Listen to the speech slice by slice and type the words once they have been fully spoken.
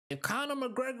If Conor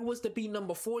McGregor was to be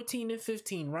number 14 and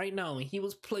 15 right now and he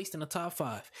was placed in the top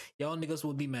 5, y'all niggas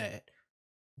would be mad.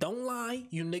 Don't lie,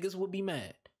 you niggas would be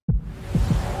mad.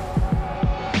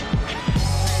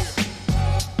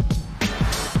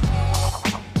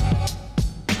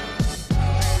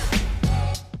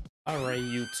 Alright,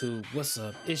 YouTube, what's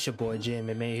up? It's your boy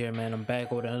JMMA here, man. I'm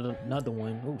back with another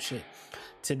one. Oh shit.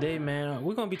 Today, man,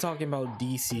 we're gonna be talking about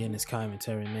DC and his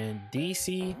commentary, man.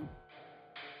 DC.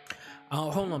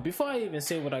 Hold on, before I even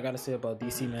say what I gotta say about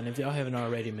DC, man, if y'all haven't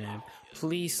already, man,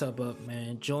 please sub up,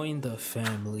 man. Join the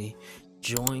family,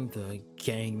 join the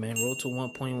gang, man. Road to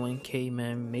 1.1k,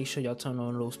 man. Make sure y'all turn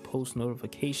on those post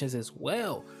notifications as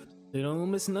well. You don't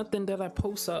miss nothing that I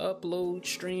post, I upload,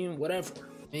 stream, whatever.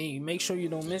 Hey, make sure you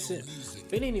don't miss it.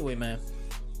 But anyway, man,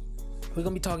 we're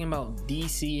gonna be talking about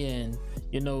DC and,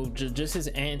 you know, just his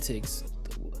antics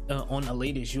on the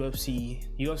latest UFC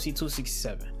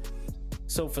 267.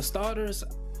 So for starters,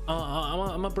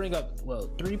 I'm gonna bring up,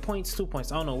 well, 3 points, 2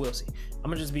 points. I don't know, we'll see. I'm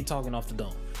gonna just be talking off the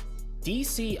dome.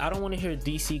 DC, I don't want to hear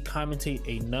DC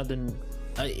commentate another.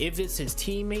 If it's his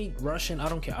teammate Russian, I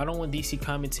don't care. I don't want DC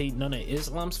commentate none of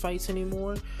Islam's fights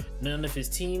anymore. None of his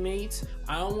teammates.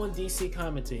 I don't want DC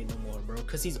commentate no more, bro,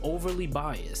 because he's overly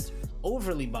biased.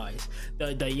 Overly biased.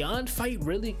 The Jan fight,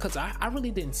 really, because I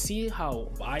really didn't see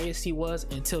how biased he was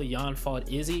until Jan fought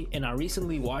Izzy, and I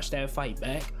recently watched that fight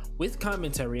back with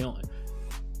commentary on.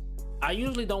 I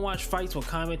usually don't watch fights with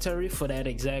commentary for that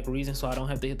exact reason, so I don't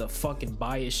have to hit the fucking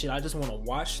bias shit. I just want to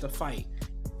watch the fight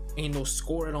and, you know,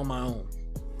 score it on my own.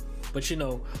 But, you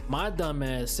know, my dumb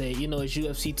ass say, you know, it's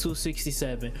UFC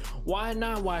 267. Why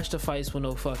not watch the fights with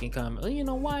no fucking comment? You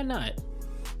know, why not?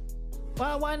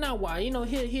 Why not? Why? You know,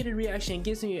 hear the reaction.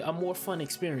 Gives me a more fun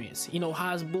experience. You know,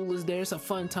 Hasbull is there. It's a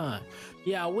fun time.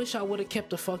 Yeah, I wish I would have kept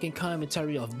the fucking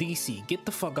commentary of DC. Get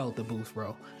the fuck out the booth,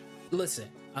 bro. Listen,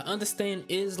 I understand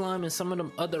Islam and some of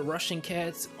them other Russian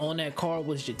cats on that card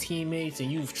was your teammates and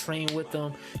you've trained with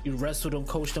them, you wrestled them,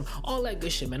 coached them, all that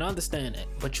good shit, man. I understand that,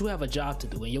 but you have a job to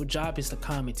do, and your job is to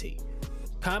commentate.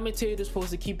 Commentators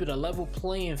supposed to keep it a level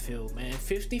playing field, man.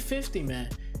 50-50, man.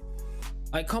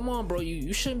 Like, come on, bro.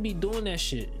 You shouldn't be doing that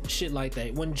shit like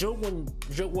that. When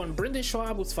Brendan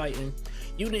Schaub was fighting,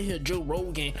 you didn't hear Joe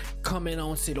Rogan coming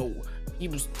on and said, oh, he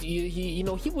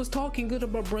was talking good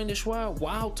about Brendan Schaub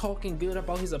while talking good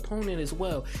about his opponent as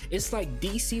well. It's like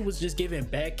DC was just giving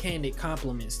backhanded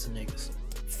compliments to niggas.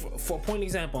 For point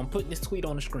example, I'm putting this tweet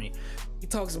on the screen. He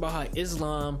talks about how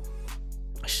Islam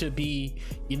should be,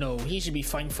 you know, he should be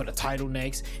fighting for the title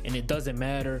next, and it doesn't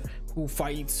matter who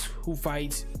fights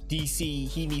DC,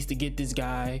 he needs to get this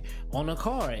guy on a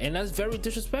card. And that's very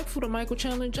disrespectful to Michael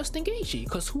Chandler and Justin Gaethje,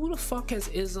 because who the fuck has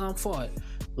Islam fought?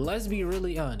 Let's be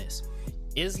really honest.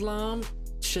 Islam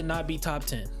should not be top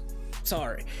 10.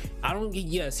 Sorry, I don't get.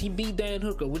 Yes, he beat Dan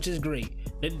Hooker, which is great.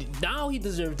 Now he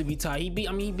deserves to be top. He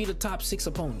beat a top 6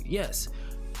 opponent. Yes,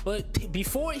 but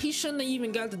before, he shouldn't have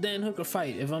even got the Dan Hooker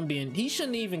fight. He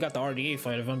shouldn't have even got the RDA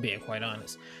fight, if I'm being quite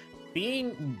honest.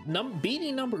 Beating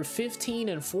number 15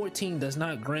 and 14 does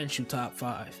not grant you top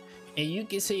 5. And you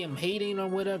can say I'm hating or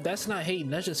whatever. That's not hating.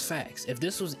 That's just facts.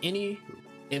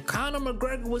 If Conor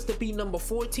McGregor was to be number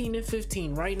 14 and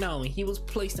 15 right now and he was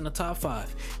placed in the top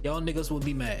 5, y'all niggas would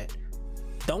be mad.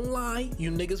 Don't lie,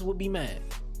 you niggas would be mad.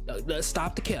 Let's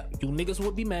stop the cap. You niggas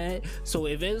would be mad. So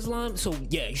if Islam, so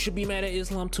yeah, you should be mad at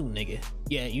Islam too, nigga.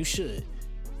 Yeah, you should.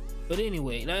 But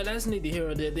anyway, that's neither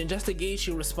here or there. Then Justin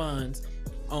Gaethje responds,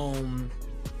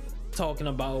 talking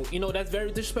about, you know, that's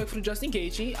very disrespectful to Justin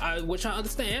Gaethje, which I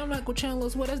understand. I'm not gonna channel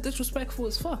as well. That's disrespectful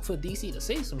as fuck for DC to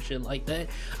say some shit like that.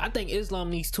 I think Islam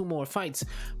needs 2 more fights.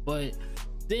 But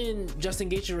then Justin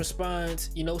Gaethje responds,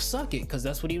 you know, suck it, because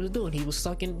that's what he was doing. He was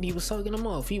sucking them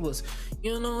off. He was,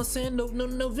 you know what I'm saying,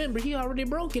 November, he already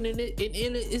broken, and it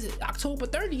is October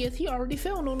 30th, he already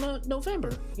fell on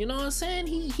November. You know what I'm saying?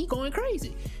 He going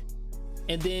crazy.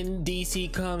 And then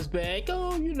DC comes back,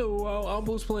 oh, you know, I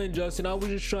was playing Justin. I was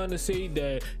just trying to say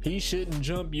that he shouldn't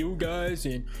jump you guys,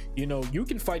 and, you know, you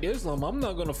can fight Islam. I'm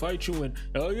not gonna fight you. And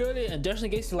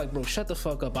Justin Gaethje like, bro, shut the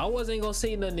fuck up. I wasn't gonna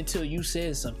say nothing until you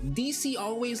said something. DC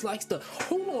always likes to,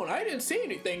 hold on, I didn't say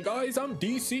anything, guys. I'm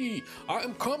DC.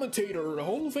 I'm commentator, the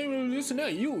Hall of Fame, this and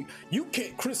that. You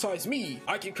can't criticize me.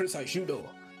 I can criticize you though.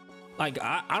 Like,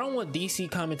 I don't want DC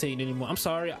commentating anymore. I'm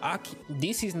sorry. I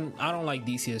don't like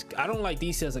DC. I don't like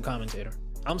DC as a commentator.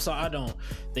 I'm sorry, I don't.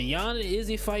 The Jan and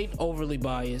Izzy fight, overly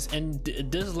biased, and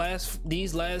this last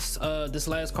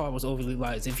card was overly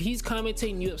biased. If he's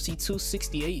commentating UFC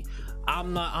 268,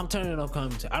 I'm turning off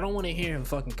commentating. I don't want to hear him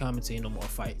fucking commentating no more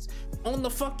fights. On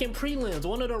the fucking prelims,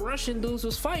 one of the Russian dudes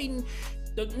was fighting.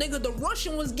 the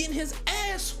Russian was getting his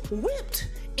ass whipped,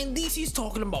 and DC's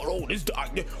talking about, oh, this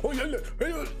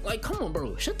like, come on,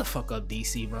 bro, shut the fuck up,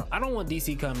 DC, bro. I don't want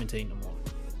DC commentating no more.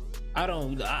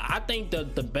 I think the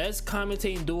best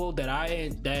commentating duo that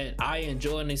I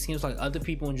enjoy, and it seems like other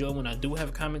people enjoy when I do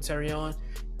have commentary on,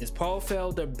 is Paul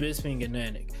Felder, Bisping, and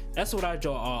Anik. That's what I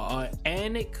enjoy.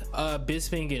 Anik,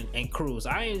 Bisping, and Cruz.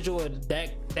 I enjoy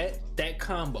that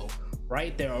combo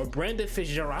right there. Or Brendan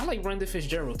Fitzgerald. I like Brendan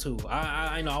Fitzgerald too.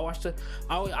 I know.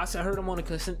 I heard him on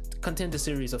the Contender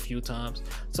Series a few times,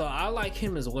 so I like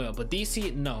him as well. But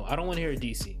DC, no, I don't want to hear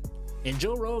DC. And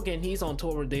Joe Rogan, he's on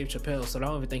tour with Dave Chappelle, so I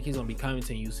don't even think he's gonna be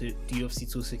commentating UFC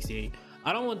 268.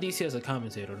 I don't want DC as a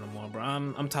commentator no more, bro.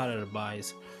 I'm tired of the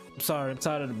bias. I'm sorry, I'm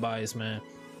tired of the bias, man.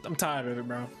 I'm tired of it,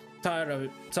 bro. Tired of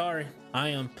it. Sorry, I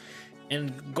am.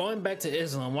 And going back to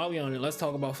Islam, while we on it, let's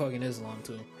talk about fucking Islam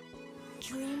too.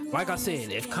 Like I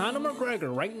said, if Conor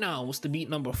McGregor right now was to beat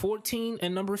number 14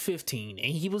 and number 15, and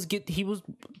he was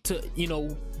to, you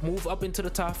know, move up into the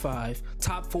top 5,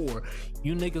 top 4,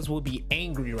 you niggas will be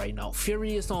angry right now,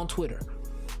 furious on Twitter.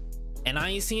 And I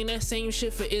ain't seeing that same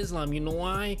shit for Islam. You know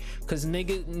why? Because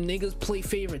niggas play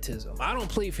favoritism. I don't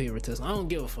play favoritism. I don't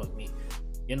give a fuck, me.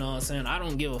 You know what I'm saying? I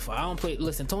don't give a fuck. I don't play.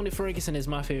 Listen, Tony Ferguson is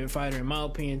my favorite fighter. In my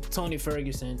opinion, Tony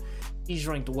Ferguson, he's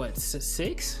ranked what,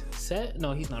 6? 7?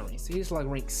 No, he's not ranked. He's like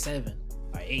ranked 7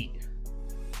 or 8.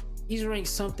 He's ranked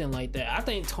something like that. I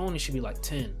think Tony should be like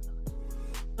 10.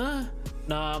 Nah,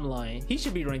 I'm lying. He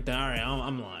should be ranked there. All right,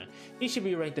 I'm lying. He should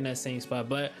be ranked in that same spot.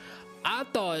 But I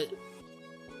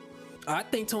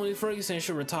think Tony Ferguson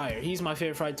should retire. He's my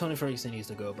favorite fighter. Tony Ferguson needs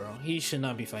to go, bro. He should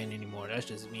not be fighting anymore. That's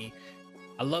just me.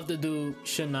 I love the dude,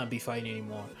 should not be fighting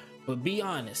anymore. But be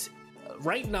honest,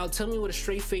 right now, tell me with a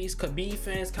straight face, Khabib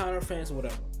fans, Conor fans,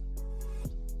 whatever.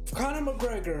 If Conor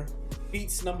McGregor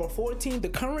beats number 14, the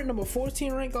current number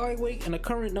 14 ranked lightweight and the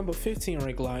current number 15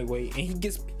 ranked lightweight, and he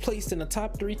gets placed in the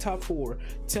top 3, top 4,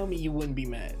 tell me you wouldn't be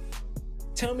mad.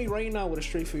 Tell me right now with a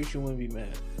straight face you wouldn't be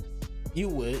mad. You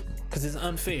would, because it's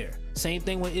unfair. Same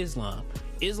thing with Islam.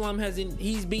 Islam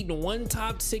he's beaten one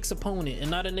top 6 opponent, and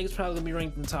now the nigga's probably gonna be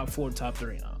ranked in the top 4, top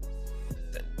 3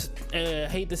 now.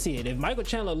 Hate to see it. If Michael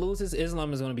Chandler loses,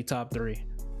 Islam is gonna be top 3.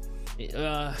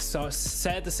 So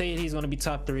sad to say it, he's gonna be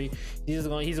top 3. He's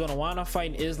gonna wind up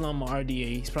fighting Islam or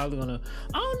RDA. He's probably gonna,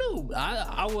 I don't know.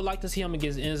 I would like to see him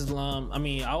against Islam. I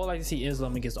mean, I would like to see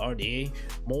Islam against RDA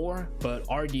more, but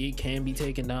RDA can be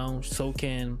taken down. So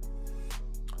can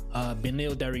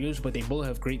Beneil Dariush, but they both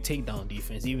have great takedown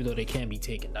defense, even though they can be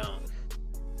taken down.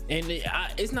 And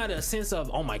it's not a sense of,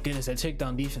 oh my goodness, that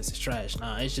takedown defense is trash.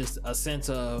 Nah, it's just a sense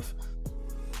of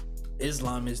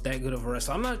Islam is that good of a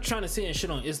wrestler. I'm not trying to sit and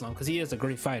shit on Islam because he is a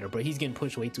great fighter, but he's getting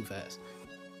pushed way too fast.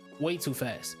 Way too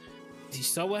fast. You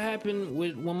saw what happened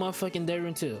with motherfucking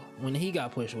Darren Till when he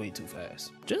got pushed way too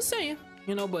fast. Just saying,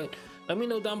 you know. But let me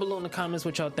know down below in the comments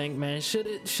what y'all think, man. Should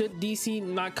DC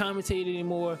not commentate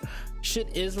anymore? Should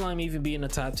Islam even be in the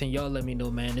top 10? Y'all let me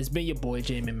know, man. It's been your boy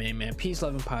JMMA, man. Peace,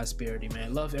 love, and prosperity,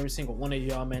 man. Love every single one of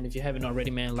y'all, man. If you haven't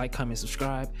already, man, like, comment,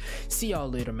 subscribe. See y'all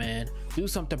later, man. Do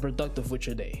something productive with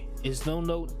your day. It's no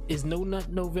nut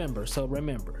November, so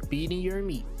remember, beating your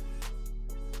meat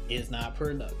is not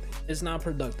productive. It's not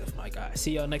productive, my guy.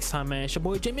 See y'all next time, man. It's your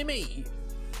boy JMMA,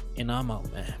 and I'm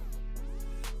out, man.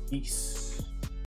 Peace.